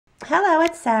Hello,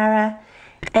 it's Sarah,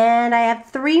 and I have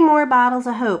 3 more bottles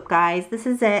of hope, guys. This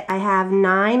is it. I have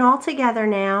 9 altogether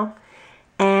now,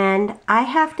 and I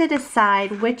have to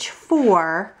decide which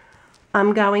 4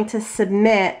 I'm going to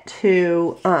submit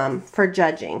to for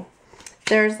judging.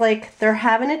 They're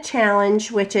having a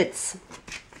challenge, which it's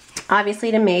obviously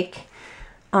to make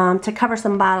to cover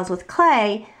some bottles with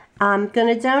clay. I'm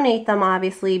gonna donate them,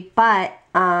 obviously, but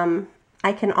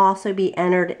I can also be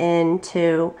entered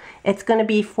into, it's going to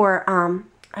be for,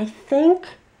 I think,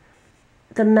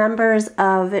 the members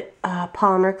of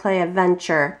Polymer Clay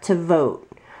Adventure to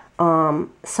vote.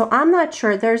 So I'm not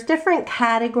sure. There's different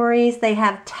categories. They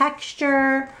have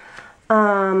texture.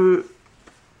 One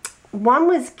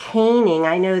was caning.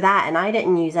 I know that, and I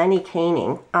didn't use any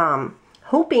caning.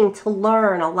 Hoping to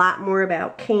learn a lot more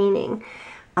about caning.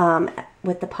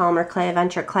 With the Polymer Clay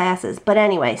Adventure classes. But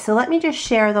anyway, so let me just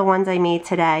share the ones I made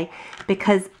today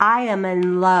because I am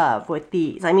in love with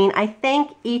these. I mean, I think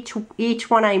each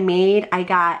one I made,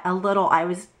 I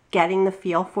was getting the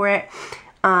feel for it.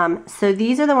 So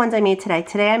these are the ones I made today.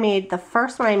 The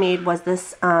first one I made was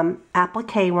this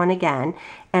applique one again.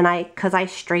 And because I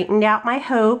straightened out my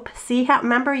hope.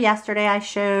 Remember yesterday I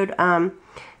showed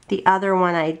the other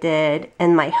one I did,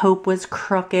 and my hope was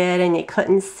crooked and you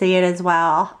couldn't see it as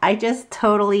well. It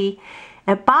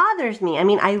bothers me. I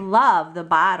mean, I love the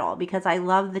bottle because I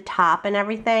love the top and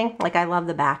everything. Like, I love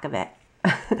the back of it.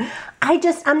 I'm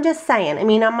just saying. I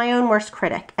mean, I'm my own worst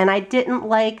critic, and I didn't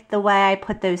like the way I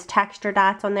put those texture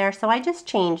dots on there, so I just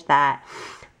changed that.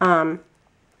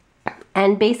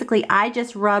 And basically, I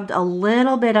just rubbed a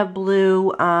little bit of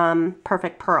blue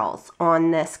Perfect Pearls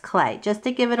on this clay, just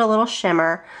to give it a little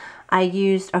shimmer. I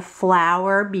used a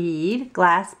flower bead,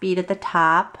 glass bead at the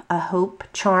top, a hope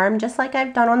charm, just like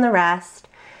I've done on the rest.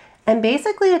 And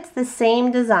basically, it's the same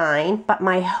design, but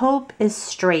my hope is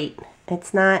straight.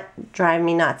 It's not driving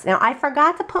me nuts. Now, I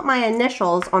forgot to put my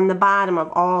initials on the bottom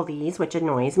of all these, which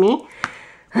annoys me.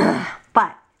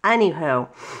 But, anywho,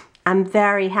 I'm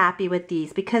very happy with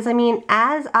these because, I mean,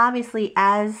 obviously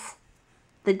as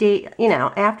the day,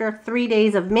 after 3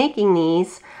 days of making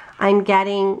these, I'm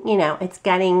getting, it's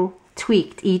getting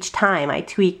tweaked each time I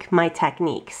tweak my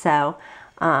technique. So,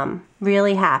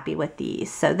 really happy with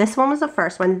these. So this one was the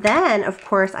first one. Then, of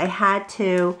course, I had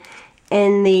to,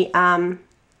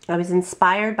 I was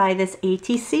inspired by this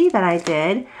ATC that I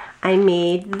did. I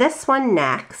made this one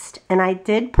next, and I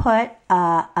did put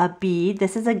a bead.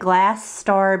 This is a glass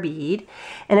star bead,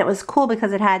 and it was cool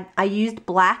because I used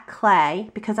black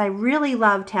clay because I really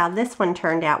loved how this one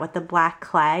turned out with the black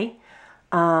clay.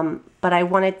 But I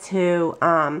wanted to,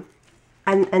 and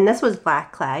this was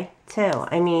black clay too.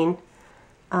 I mean,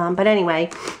 but anyway,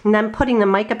 and then putting the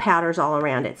mica powders all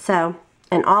around it. So,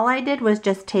 and all I did was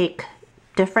just take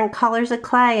different colors of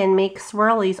clay and make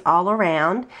swirlies all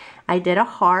around. I did a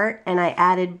heart, and I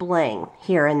added bling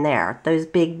here and there. Those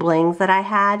big blings that I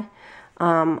had.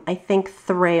 I think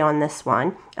 3 on this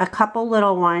one. A couple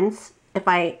little ones. If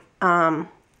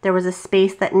there was a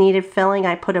space that needed filling,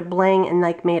 I put a bling and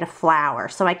made a flower.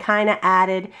 So I kind of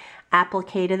added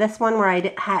applique to this one where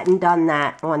I hadn't done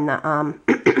that on the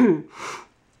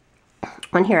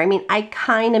on here. I mean, I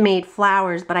kind of made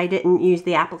flowers, but I didn't use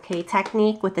the applique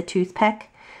technique with the toothpick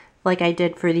like I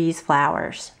did for these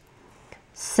flowers.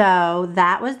 So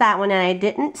that was that one, and I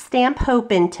didn't stamp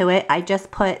hope into it. I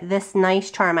just put this nice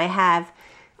charm I have.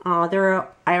 I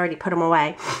already put them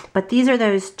away. But these are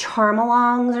those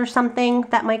Charmalongs or something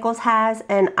that Michaels has,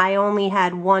 and I only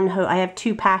had 1 hope. I have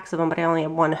 2 packs of them, but I only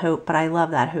have 1 hope, but I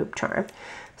love that hope charm.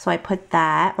 So I put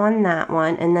that on that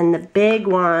one, and then the big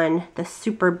one, the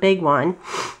super big one,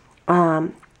 I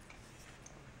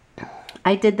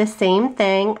did the same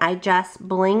thing. I just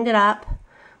blinged it up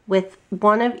with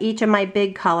one of each of my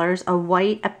big colors, a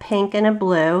white, a pink, and a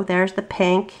blue. There's the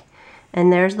pink,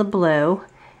 and there's the blue.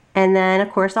 And then,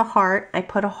 of course, a heart. I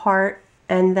put a heart,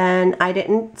 and then I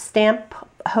didn't stamp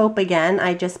hope again.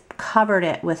 I just covered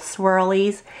it with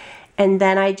swirlies, and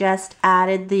then I just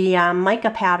added the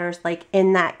mica powders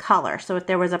in that color. So if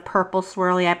there was a purple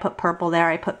swirly, I put purple there,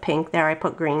 I put pink there, I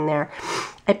put green there.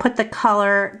 I put the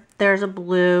color, there's a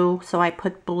blue, so I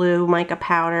put blue mica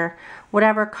powder.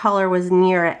 Whatever color was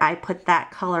near it, I put that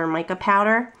color mica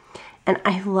powder. And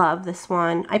I love this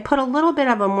one. I put a little bit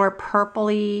of a more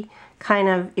purpley kind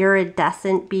of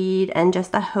iridescent bead and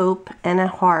just a hope and a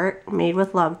heart made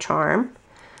with love charm.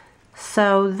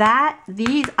 So I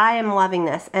am loving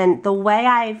this. And the way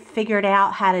I figured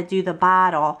out how to do the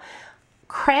bottle,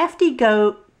 Crafty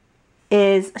Goat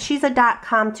she's a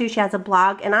 .com too. She has a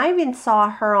blog, and I even saw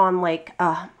her on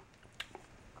a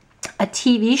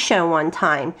TV show one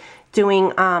time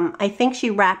doing, I think she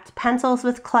wrapped pencils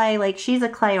with clay. Like, she's a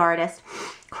clay artist,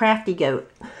 Crafty Goat.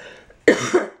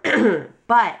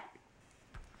 But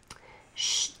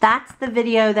that's the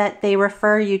video that they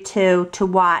refer you to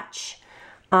watch.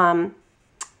 Polymer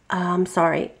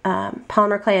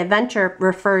Clay Adventure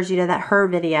refers you to her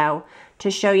video to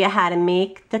show you how to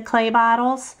make the clay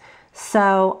bottles.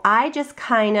 So I just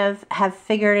kind of have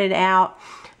figured it out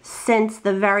since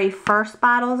the very first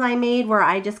bottles I made, where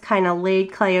I just kind of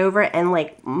laid clay over it and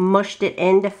like mushed it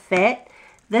in to fit.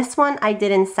 This one I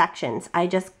did in sections. I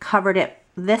just covered it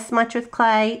this much with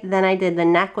clay, then I did the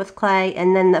neck with clay,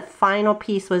 and then the final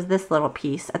piece was this little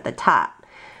piece at the top.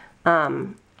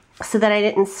 So that I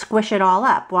didn't squish it all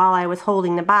up while I was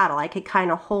holding the bottle. I could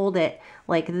kind of hold it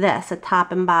like this, at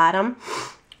top and bottom.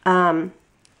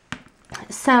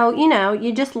 So, you know,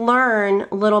 you just learn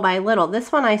little by little.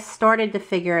 This one I started to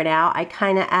figure it out. I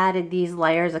kind of added these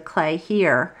layers of clay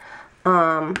here.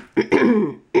 Let's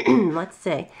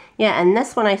see. Yeah, and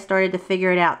this one I started to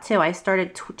figure it out too. I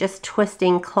started just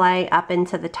twisting clay up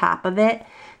into the top of it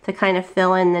to kind of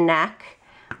fill in the neck.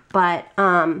 But,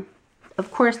 of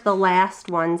course, the last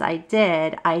ones I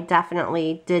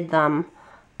definitely did them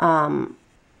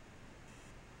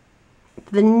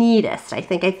the neatest. I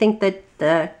think that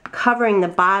the covering the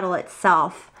bottle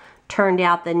itself turned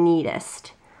out the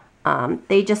neatest.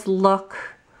 They just look,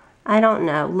 I don't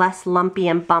know, less lumpy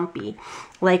and bumpy.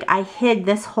 Like, I hid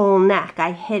this whole neck.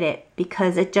 I hid it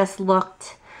because it just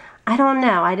looked, I don't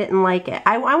know, I didn't like it.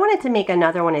 I wanted to make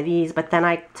another one of these, but then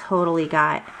I totally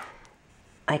got,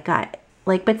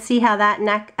 like, but see how that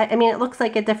neck, I mean, it looks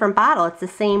like a different bottle. It's the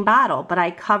same bottle, but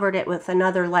I covered it with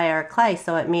another layer of clay,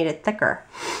 so it made it thicker.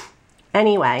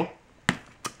 Anyway,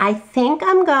 I think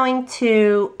I'm going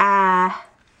to, I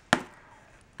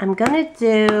want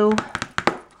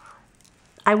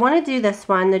to do this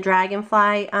one, the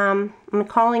Dragonfly. I'm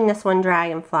calling this one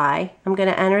Dragonfly. I'm going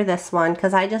to enter this one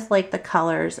because I just like the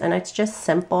colors, and it's just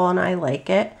simple, and I like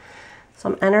it.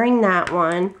 So I'm entering that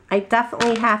one. I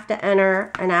definitely have to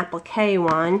enter an applique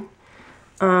one.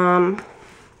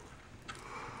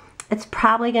 It's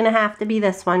probably going to have to be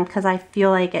this one because I feel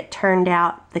like it turned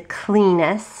out the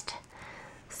cleanest.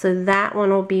 So that one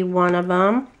will be one of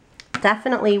them.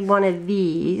 Definitely one of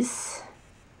these.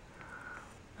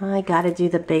 I got to do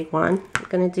the big one. I'm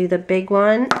going to do the big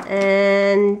one,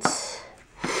 and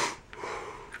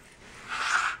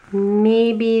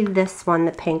maybe this one,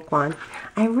 the pink one.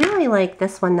 I really like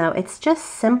this one though. It's just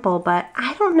simple, but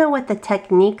I don't know what the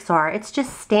techniques are. It's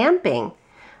just stamping.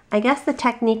 I guess the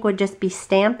technique would just be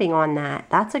stamping on that.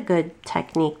 That's a good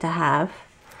technique to have.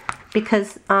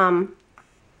 Because, oh,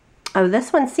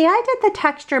 this one, see, I did the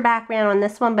texture background on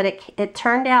this one, but it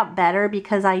turned out better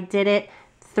because I did it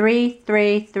 3,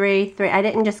 3, 3, 3. I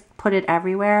didn't just put it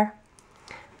everywhere.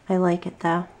 I like it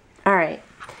though. All right.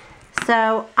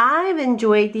 So I've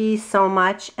enjoyed these so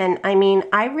much, and I mean,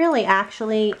 I really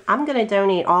actually, I'm going to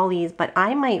donate all these, but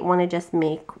I might want to just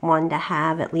make one to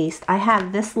have at least. I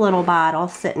have this little bottle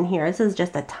sitting here. This is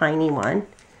just a tiny one.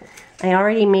 I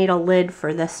already made a lid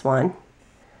for this one.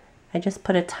 I just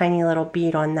put a tiny little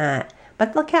bead on that.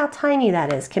 But look how tiny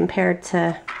that is compared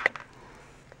to,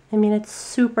 I mean, it's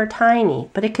super tiny,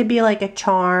 but it could be like a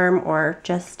charm or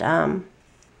just,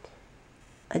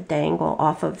 a dangle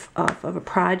off of a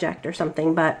project or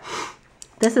something. But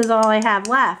this is all I have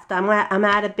left. I'm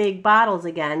out of big bottles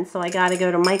again, so I got to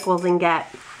go to Michael's and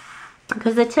get,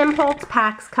 because the Tim Holtz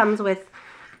packs comes with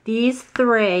these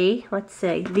 3, let's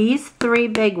see, these 3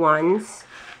 big ones,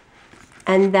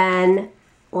 and then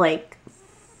like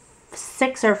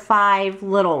 6 or 5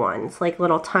 little ones, like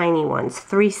little tiny ones,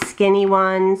 3 skinny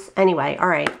ones. Anyway, all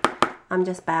right, I'm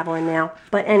just babbling now.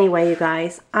 But anyway, you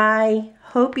guys, I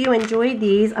hope you enjoyed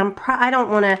these. I don't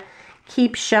want to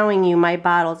keep showing you my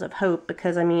bottles of hope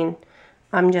because, I mean,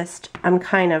 I'm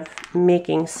kind of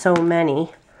making so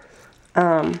many.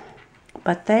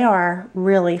 But they are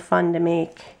really fun to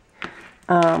make.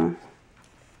 And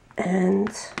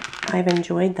I've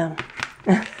enjoyed them.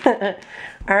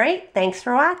 All right, thanks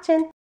for watching.